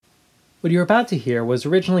What you're about to hear was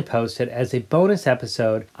originally posted as a bonus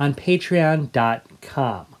episode on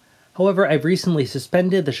Patreon.com. However, I've recently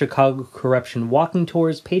suspended the Chicago Corruption Walking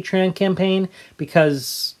Tours Patreon campaign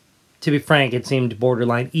because, to be frank, it seemed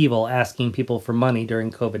borderline evil asking people for money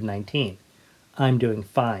during COVID-19. I'm doing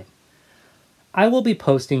fine. I will be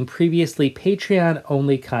posting previously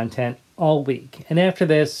Patreon-only content all week, and after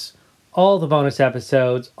this, all the bonus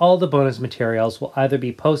episodes, all the bonus materials will either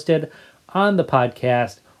be posted on the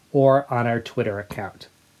podcast or on our Twitter account.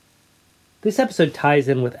 This episode ties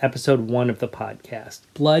in with episode 1 of the podcast,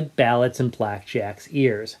 Blood, Ballots, and Blackjack's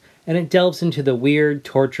Ears, and it delves into the weird,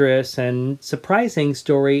 torturous, and surprising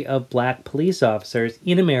story of black police officers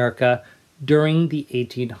in America during the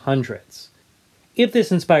 1800s. If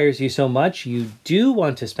this inspires you so much you do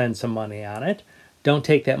want to spend some money on it, don't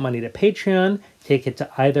take that money to Patreon, take it to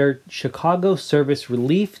either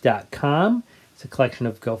chicagoservicerelief.com. It's a collection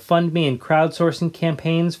of GoFundMe and crowdsourcing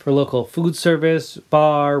campaigns for local food service,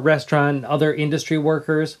 bar, restaurant, and other industry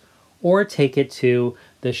workers, or take it to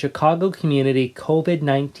the Chicago Community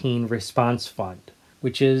COVID-19 Response Fund,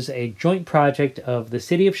 which is a joint project of the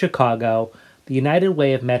City of Chicago, the United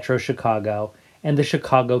Way of Metro Chicago, and the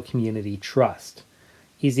Chicago Community Trust.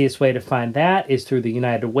 Easiest way to find that is through the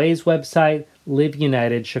United Way's website,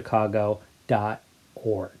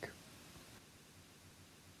 liveunitedchicago.org.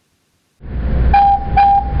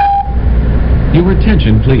 Your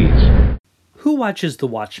attention, please. Who watches The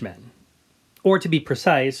Watchmen? Or to be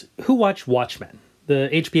precise, who watched Watchmen, the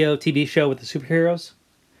HBO TV show with the superheroes?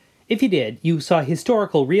 If you did, you saw a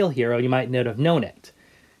historical real hero you might not have known it.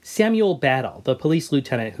 Samuel Battle, the police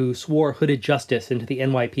lieutenant who swore hooded justice into the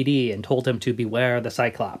NYPD and told him to beware the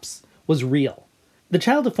Cyclops, was real. The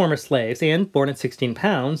child of former slaves and, born at 16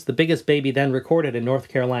 pounds, the biggest baby then recorded in North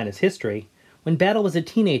Carolina's history, when Battle was a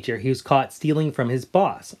teenager, he was caught stealing from his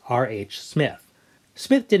boss, R.H. Smith.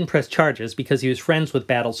 Smith didn't press charges because he was friends with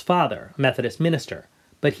Battle's father, a Methodist minister,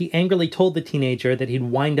 but he angrily told the teenager that he'd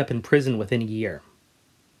wind up in prison within a year.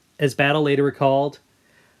 As Battle later recalled,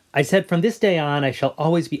 "I said from this day on I shall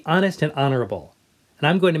always be honest and honorable, and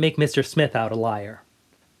I'm going to make Mr. Smith out a liar."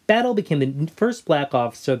 Battle became the first black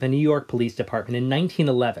officer of the New York Police Department in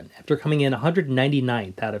 1911 after coming in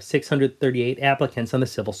 199th out of 638 applicants on the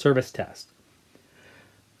civil service test.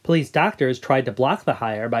 Police doctors tried to block the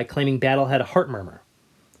hire by claiming Battle had a heart murmur,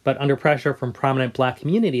 but under pressure from prominent black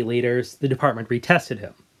community leaders, the department retested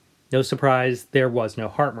him. No surprise, there was no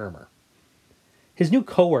heart murmur. His new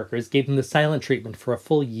co-workers gave him the silent treatment for a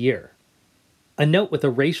full year. A note with a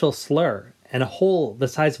racial slur and a hole the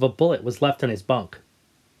size of a bullet was left on his bunk.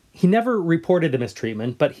 He never reported the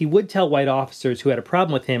mistreatment, but he would tell white officers who had a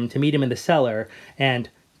problem with him to meet him in the cellar and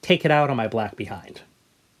take it out on my black behind.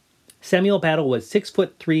 Samuel Battle was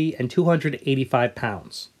 6'3" and 285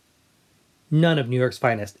 pounds. None of New York's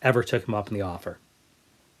finest ever took him up on the offer.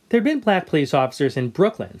 There had been black police officers in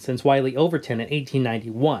Brooklyn since Wiley Overton in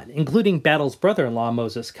 1891, including Battle's brother-in-law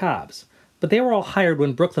Moses Cobbs, but they were all hired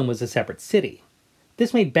when Brooklyn was a separate city.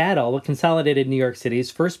 This made Battle a consolidated New York City's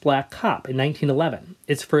first black cop in 1911,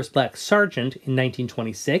 its first black sergeant in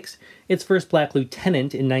 1926, its first black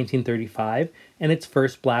lieutenant in 1935, and its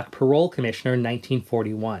first black parole commissioner in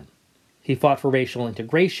 1941. He fought for racial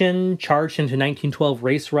integration, charged into 1912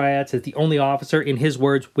 race riots as the only officer, in his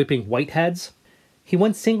words, whipping whiteheads. He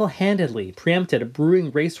once single-handedly preempted a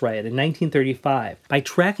brewing race riot in 1935 by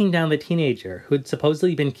tracking down the teenager who had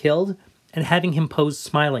supposedly been killed and having him pose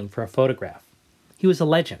smiling for a photograph. He was a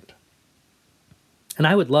legend. And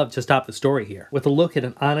I would love to stop the story here with a look at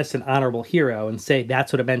an honest and honorable hero and say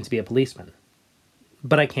that's what it meant to be a policeman.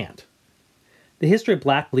 But I can't. The history of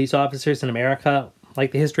black police officers in America,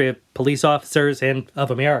 like the history of police officers and of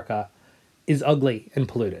America, is ugly and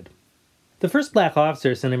polluted. The first black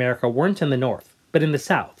officers in America weren't in the North, but in the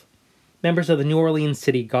South, members of the New Orleans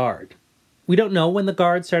City Guard. We don't know when the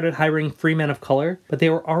Guard started hiring free men of color, but they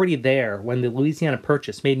were already there when the Louisiana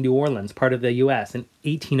Purchase made New Orleans part of the U.S. in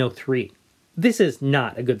 1803. This is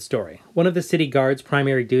not a good story. One of the City Guard's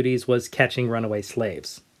primary duties was catching runaway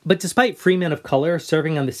slaves. But despite free men of color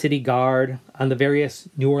serving on the City Guard, on the various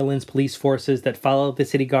New Orleans police forces that followed the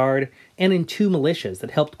City Guard, and in 2 militias that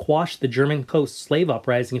helped quash the German Coast slave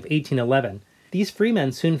uprising of 1811, these free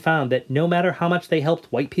men soon found that no matter how much they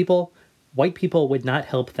helped white people would not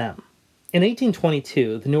help them. In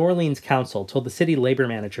 1822, the New Orleans Council told the city labor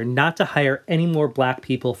manager not to hire any more black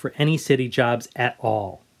people for any city jobs at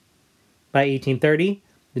all. By 1830,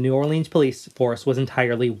 the New Orleans police force was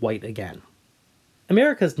entirely white again.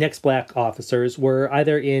 America's next black officers were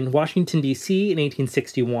either in Washington, D.C. in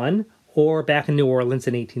 1861 or back in New Orleans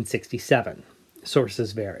in 1867.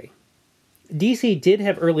 Sources vary. D.C. did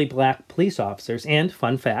have early black police officers, and,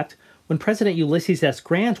 fun fact, when President Ulysses S.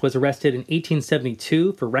 Grant was arrested in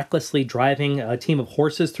 1872 for recklessly driving a team of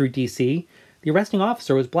horses through D.C., the arresting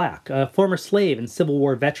officer was black, a former slave and Civil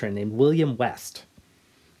War veteran named William West.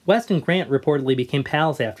 West and Grant reportedly became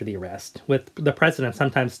pals after the arrest, with the president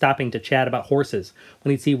sometimes stopping to chat about horses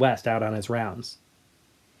when he'd see West out on his rounds.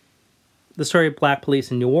 The story of black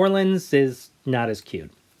police in New Orleans is not as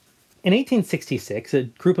cute. In 1866, a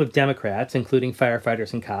group of Democrats, including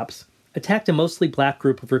firefighters and cops, attacked a mostly black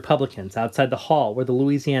group of Republicans outside the hall where the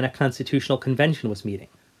Louisiana Constitutional Convention was meeting.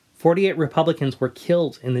 48 Republicans were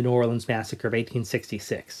killed in the New Orleans Massacre of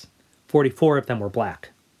 1866. 44 of them were black.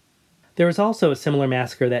 There was also a similar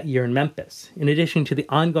massacre that year in Memphis, in addition to the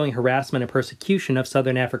ongoing harassment and persecution of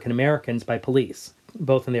Southern African Americans by police,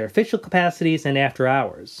 both in their official capacities and after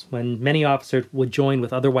hours, when many officers would join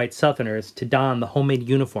with other white Southerners to don the homemade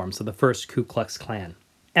uniforms of the first Ku Klux Klan.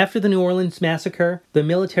 After the New Orleans Massacre, the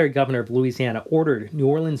military governor of Louisiana ordered New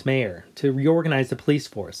Orleans mayor to reorganize the police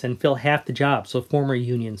force and fill half the jobs with former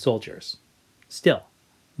Union soldiers. Still,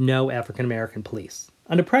 no African American police.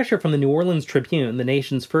 Under pressure from the New Orleans Tribune, the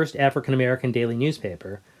nation's first African-American daily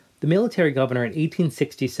newspaper, the military governor in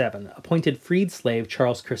 1867 appointed freed slave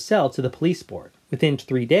Charles Cursell to the police board. Within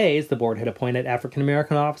 3 days, the board had appointed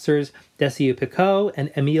African-American officers Desiu Picot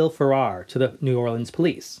and Emile Farrar to the New Orleans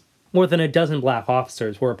police. More than a dozen black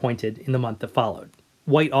officers were appointed in the month that followed.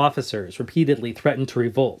 White officers repeatedly threatened to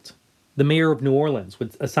revolt. The mayor of New Orleans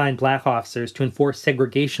would assign black officers to enforce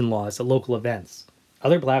segregation laws at local events.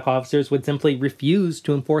 Other black officers would simply refuse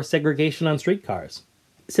to enforce segregation on streetcars.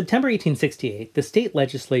 September 1868, the state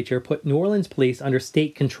legislature put New Orleans police under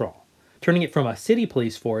state control, turning it from a city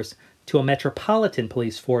police force to a metropolitan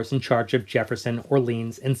police force in charge of Jefferson,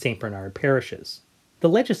 Orleans, and St. Bernard parishes. The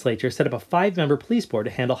legislature set up a 5-member police board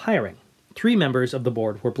to handle hiring. 3 members of the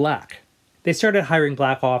board were black. They started hiring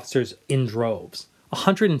black officers in droves,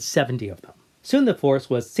 170 of them. Soon the force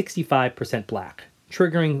was 65% black,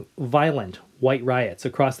 triggering violent white riots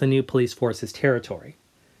across the new police force's territory.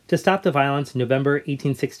 To stop the violence in November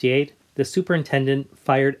 1868, the superintendent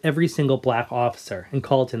fired every single black officer and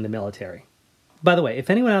called in the military. By the way,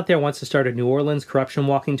 if anyone out there wants to start a New Orleans corruption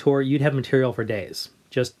walking tour, you'd have material for days.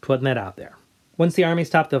 Just putting that out there. Once the army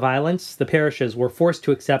stopped the violence, the parishes were forced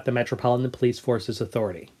to accept the Metropolitan Police Force's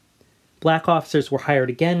authority. Black officers were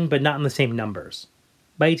hired again, but not in the same numbers.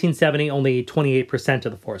 By 1870, only 28%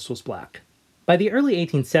 of the force was black. By the early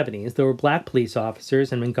 1870s, there were black police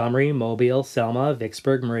officers in Montgomery, Mobile, Selma,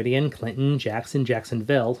 Vicksburg, Meridian, Clinton, Jackson,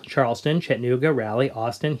 Jacksonville, Charleston, Chattanooga, Raleigh,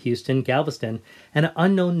 Austin, Houston, Galveston, and an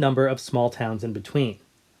unknown number of small towns in between.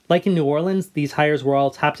 Like in New Orleans, these hires were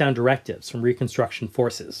all top-down directives from Reconstruction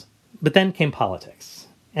forces. But then came politics,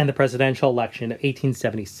 and the presidential election of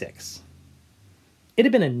 1876. It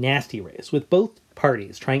had been a nasty race, with both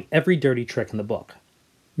parties trying every dirty trick in the book.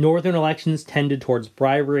 Northern elections tended towards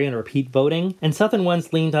bribery and repeat voting, and Southern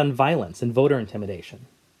ones leaned on violence and voter intimidation.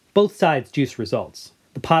 Both sides juiced results.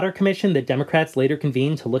 The Potter Commission that Democrats later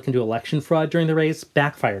convened to look into election fraud during the race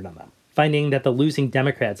backfired on them, finding that the losing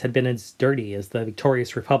Democrats had been as dirty as the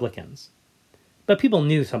victorious Republicans. But people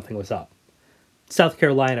knew something was up. South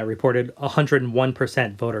Carolina reported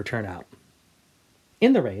 101% voter turnout.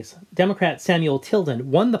 In the race, Democrat Samuel Tilden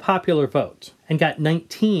won the popular vote and got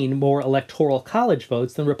 19 more electoral college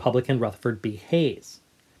votes than Republican Rutherford B. Hayes.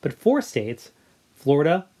 But 4 states,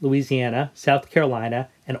 Florida, Louisiana, South Carolina,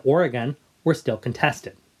 and Oregon, were still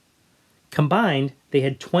contested. Combined, they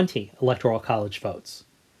had 20 electoral college votes,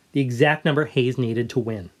 the exact number Hayes needed to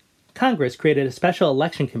win. Congress created a special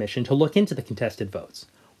election commission to look into the contested votes,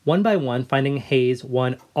 one by one finding Hayes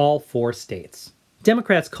won all 4 states.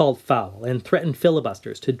 Democrats called foul and threatened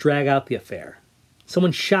filibusters to drag out the affair.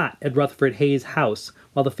 Someone shot at Rutherford Hayes' house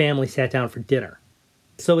while the family sat down for dinner.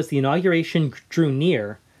 So as the inauguration drew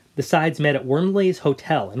near, the sides met at Wormley's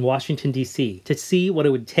Hotel in Washington, D.C. to see what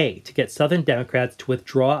it would take to get Southern Democrats to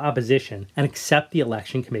withdraw opposition and accept the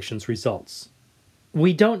Election Commission's results.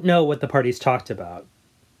 We don't know what the parties talked about.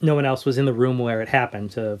 No one else was in the room where it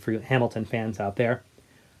happened, for Hamilton fans out there.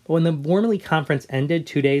 But when the Wormley Conference ended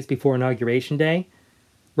 2 days before Inauguration Day,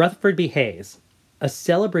 Rutherford B. Hayes, a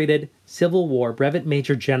celebrated Civil War brevet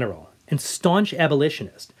major general and staunch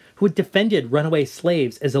abolitionist who had defended runaway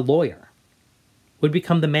slaves as a lawyer, would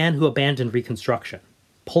become the man who abandoned Reconstruction,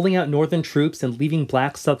 pulling out Northern troops and leaving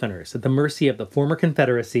black Southerners at the mercy of the former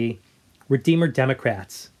Confederacy, Redeemer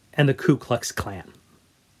Democrats, and the Ku Klux Klan.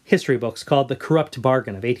 History books called the Corrupt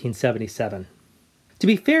Bargain of 1877. To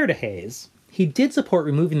be fair to Hayes, he did support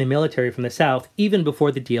removing the military from the South even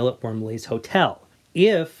before the deal at Wormley's Hotel,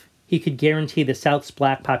 if he could guarantee the South's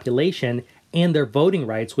black population and their voting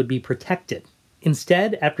rights would be protected.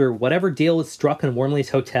 Instead, after whatever deal was struck in Wormley's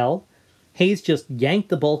hotel, Hayes just yanked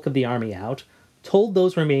the bulk of the army out, told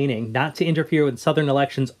those remaining not to interfere with Southern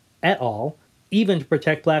elections at all, even to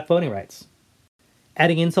protect black voting rights.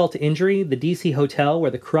 Adding insult to injury, the D.C. hotel where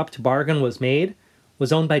the corrupt bargain was made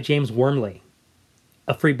was owned by James Wormley,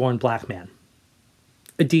 a freeborn black man.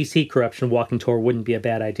 A D.C. corruption walking tour wouldn't be a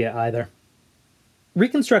bad idea either.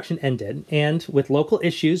 Reconstruction ended, and with local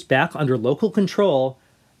issues back under local control,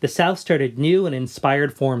 the South started new and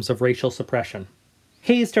inspired forms of racial suppression.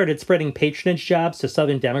 Hayes started spreading patronage jobs to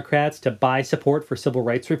Southern Democrats to buy support for civil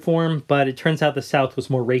rights reform, but it turns out the South was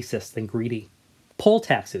more racist than greedy. Poll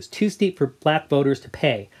taxes, too steep for black voters to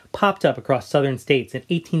pay, popped up across Southern states in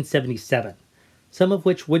 1877, some of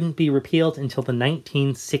which wouldn't be repealed until the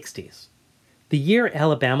 1960s. The year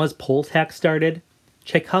Alabama's poll tax started,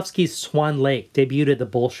 Tchaikovsky's Swan Lake debuted at the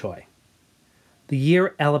Bolshoi. The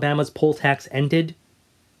year Alabama's poll tax ended,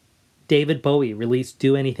 David Bowie released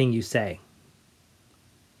Do Anything You Say.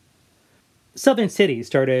 Southern cities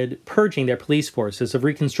started purging their police forces of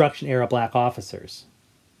Reconstruction-era black officers.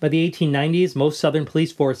 By the 1890s, most Southern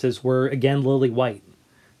police forces were again lily white,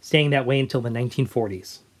 staying that way until the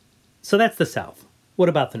 1940s. So that's the South. What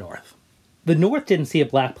about the North? The North didn't see a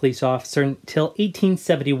black police officer until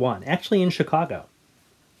 1871, actually in Chicago.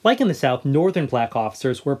 Like in the South, Northern black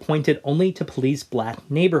officers were appointed only to police black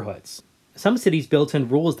neighborhoods. Some cities built in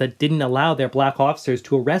rules that didn't allow their black officers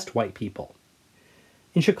to arrest white people.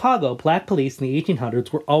 In Chicago, black police in the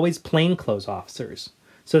 1800s were always plainclothes officers,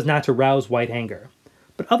 so as not to rouse white anger.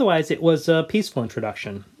 But otherwise, it was a peaceful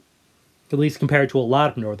introduction, at least compared to a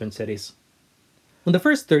lot of northern cities. When the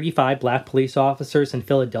first 35 black police officers in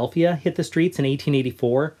Philadelphia hit the streets in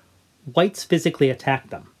 1884, whites physically attacked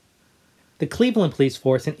them. The Cleveland police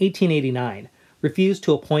force in 1889 refused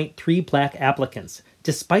to appoint 3 black applicants,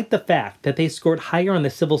 despite the fact that they scored higher on the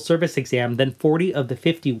civil service exam than 40 of the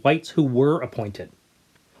 50 whites who were appointed.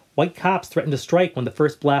 White cops threatened to strike when the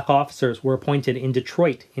first black officers were appointed in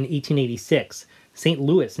Detroit in 1886, St.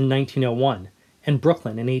 Louis in 1901, and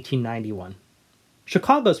Brooklyn in 1891.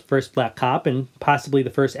 Chicago's first black cop, and possibly the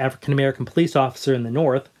first African-American police officer in the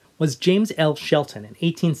North, was James L. Shelton in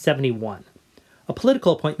 1871, a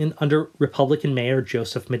political appointment under Republican Mayor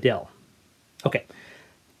Joseph Medill. Okay,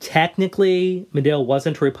 technically, Medill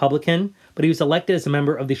wasn't a Republican, but he was elected as a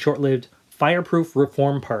member of the short-lived Fireproof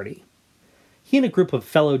Reform Party. He and a group of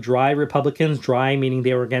fellow dry Republicans, dry meaning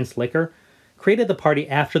they were against liquor, created the party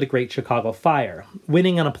after the Great Chicago Fire,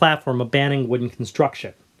 winning on a platform of banning wooden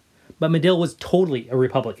construction. But Medill was totally a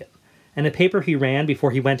Republican, and the paper he ran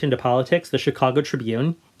before he went into politics, the Chicago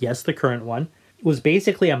Tribune, yes, the current one, was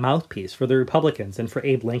basically a mouthpiece for the Republicans and for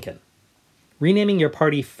Abe Lincoln. Renaming your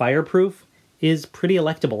party Fireproof is pretty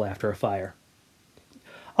electable after a fire.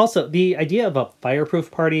 Also, the idea of a fireproof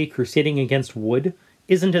party crusading against wood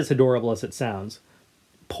isn't as adorable as it sounds.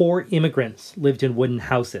 Poor immigrants lived in wooden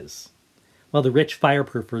houses, while the rich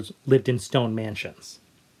fireproofers lived in stone mansions.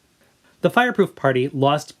 The Fireproof Party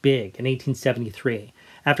lost big in 1873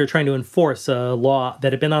 after trying to enforce a law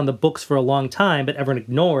that had been on the books for a long time but everyone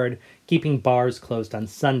ignored, keeping bars closed on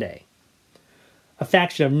Sunday. A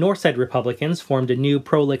faction of Northside Republicans formed a new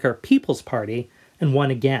pro-liquor People's Party and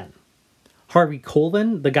won again. Harvey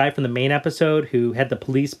Colvin, the guy from the main episode who had the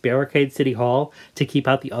police barricade City Hall to keep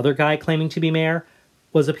out the other guy claiming to be mayor,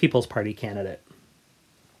 was a People's Party candidate.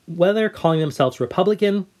 Whether calling themselves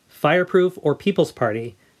Republican, Fireproof, or People's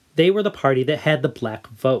Party, they were the party that had the black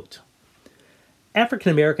vote.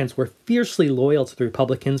 African Americans were fiercely loyal to the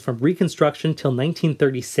Republicans from Reconstruction till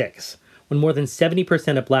 1936, when more than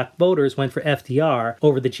 70% of black voters went for FDR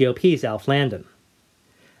over the GOP's Alf Landon.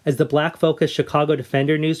 As the black-focused Chicago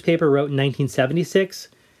Defender newspaper wrote in 1976,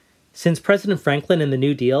 since President Franklin and the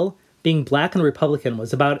New Deal, being black and Republican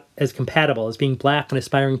was about as compatible as being black and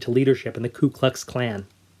aspiring to leadership in the Ku Klux Klan.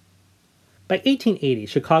 By 1880,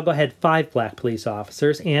 Chicago had 5 black police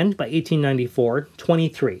officers, and by 1894,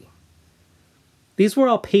 23. These were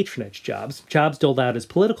all patronage jobs, jobs doled out as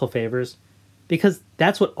political favors, because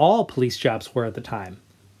that's what all police jobs were at the time,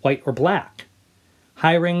 white or black.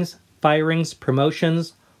 Hirings, firings,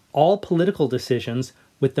 promotions, all political decisions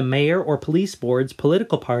with the mayor or police board's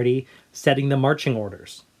political party setting the marching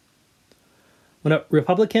orders. When a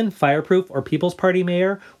Republican, Fireproof, or People's Party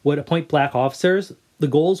mayor would appoint black officers, the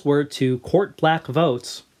goals were to court black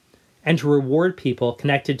votes and to reward people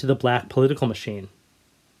connected to the black political machine.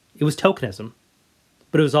 It was tokenism,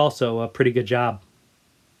 but it was also a pretty good job.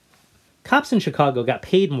 Cops in Chicago got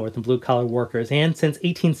paid more than blue-collar workers and, since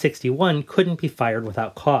 1861, couldn't be fired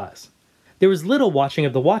without cause. There was little watching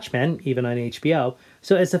of The Watchmen, even on HBO,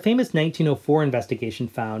 so as the famous 1904 investigation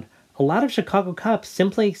found, a lot of Chicago cops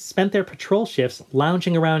simply spent their patrol shifts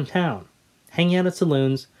lounging around town, hanging out at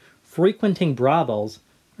saloons, frequenting brothels,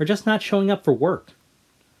 or just not showing up for work.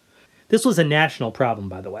 This was a national problem,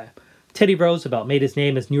 by the way. Teddy Roosevelt made his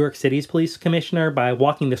name as New York City's police commissioner by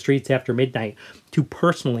walking the streets after midnight to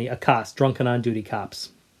personally accost drunken on-duty cops.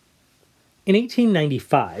 In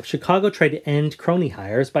 1895, Chicago tried to end crony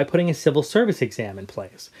hires by putting a civil service exam in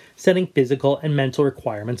place, setting physical and mental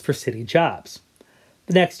requirements for city jobs.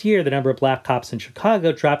 The next year, the number of black cops in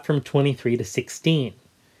Chicago dropped from 23 to 16,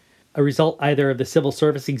 a result either of the civil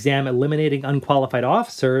service exam eliminating unqualified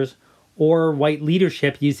officers or white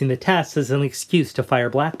leadership using the tests as an excuse to fire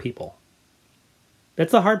black people.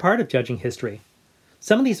 That's the hard part of judging history.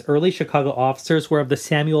 Some of these early Chicago officers were of the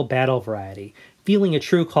Samuel Battle variety, feeling a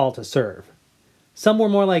true call to serve. Some were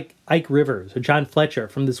more like Ike Rivers or John Fletcher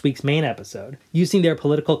from this week's main episode, using their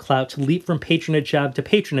political clout to leap from patronage job to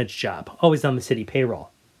patronage job, always on the city payroll.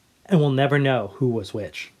 And we'll never know who was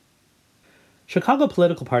which. Chicago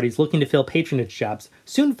political parties looking to fill patronage jobs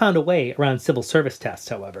soon found a way around civil service tests,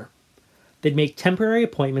 however. They'd make temporary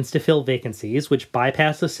appointments to fill vacancies, which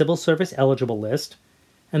bypass the civil service eligible list,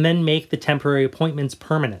 and then make the temporary appointments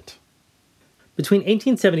permanent. Between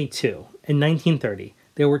 1872 and 1930,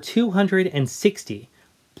 there were 260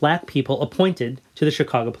 black people appointed to the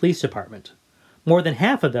Chicago Police Department. More than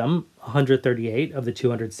half of them, 138 of the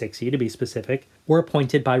 260 to be specific, were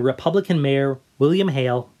appointed by Republican Mayor William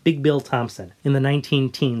Hale Big Bill Thompson in the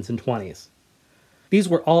 19-teens and 20s. These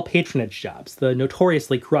were all patronage jobs the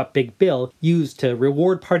notoriously corrupt Big Bill used to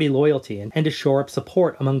reward party loyalty and to shore up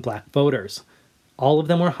support among black voters. All of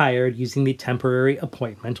them were hired using the temporary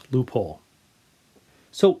appointment loophole.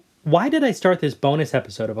 So, why did I start this bonus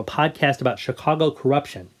episode of a podcast about Chicago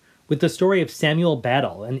corruption with the story of Samuel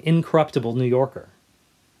Battle, an incorruptible New Yorker?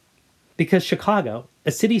 Because Chicago,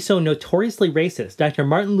 a city so notoriously racist, Dr.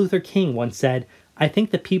 Martin Luther King once said, "I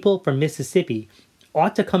think the people from Mississippi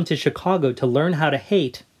ought to come to Chicago to learn how to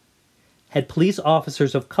hate," had police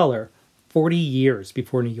officers of color 40 years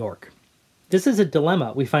before New York. This is a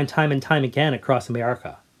dilemma we find time and time again across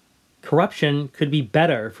America. Corruption could be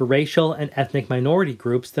better for racial and ethnic minority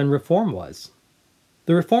groups than reform was.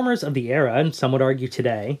 The reformers of the era, and some would argue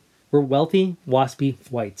today, were wealthy, waspy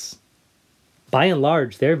whites. By and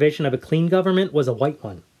large, their vision of a clean government was a white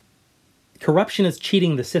one. Corruption is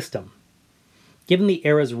cheating the system. Given the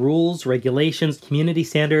era's rules, regulations, community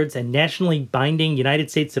standards, and nationally binding United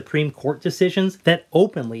States Supreme Court decisions that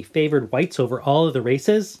openly favored whites over all of the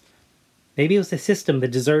races, maybe it was a system that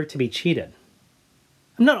deserved to be cheated.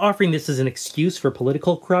 I'm not offering this as an excuse for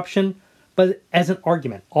political corruption, but as an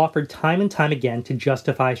argument offered time and time again to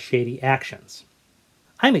justify shady actions.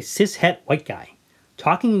 I'm a cishet white guy,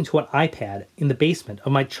 talking into an iPad in the basement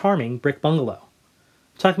of my charming brick bungalow,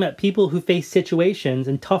 talking about people who face situations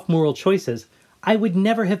and tough moral choices I would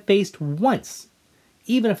never have faced once,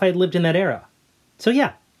 even if I had lived in that era. So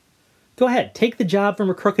yeah, go ahead, take the job from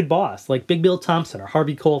a crooked boss like Big Bill Thompson or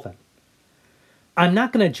Harvey Colvin. I'm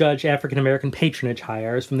not going to judge African-American patronage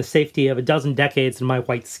hires from the safety of a dozen decades in my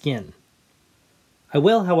white skin. I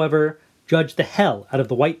will, however, judge the hell out of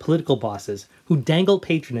the white political bosses who dangle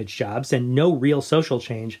patronage jobs and no real social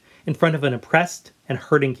change in front of an oppressed and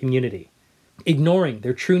hurting community, ignoring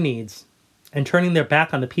their true needs and turning their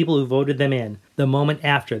back on the people who voted them in the moment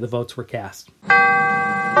after the votes were cast.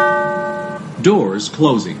 Doors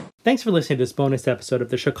closing. Thanks for listening to this bonus episode of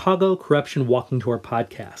the Chicago Corruption Walking Tour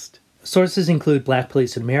podcast. Sources include Black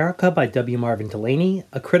Police in America by W. Marvin Delaney,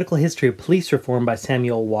 A Critical History of Police Reform by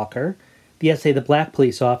Samuel Walker, the essay The Black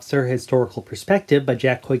Police Officer, Historical Perspective by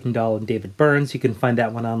Jack Kuykendall and David Burns. You can find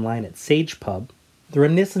that one online at SagePub. The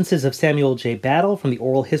Reminiscences of Samuel J. Battle from the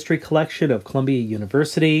Oral History Collection of Columbia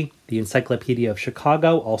University, the Encyclopedia of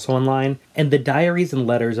Chicago, also online, and the Diaries and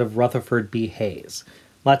Letters of Rutherford B. Hayes.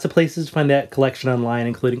 Lots of places to find that collection online,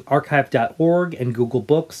 including archive.org and Google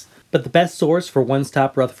Books, but the best source for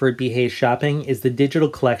one-stop Rutherford B. Hayes shopping is the digital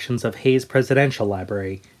collections of Hayes Presidential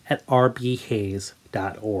Library at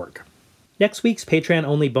rbhayes.org. Next week's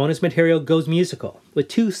Patreon-only bonus material goes musical, with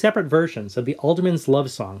 2 separate versions of the Alderman's Love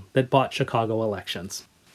Song that bought Chicago elections.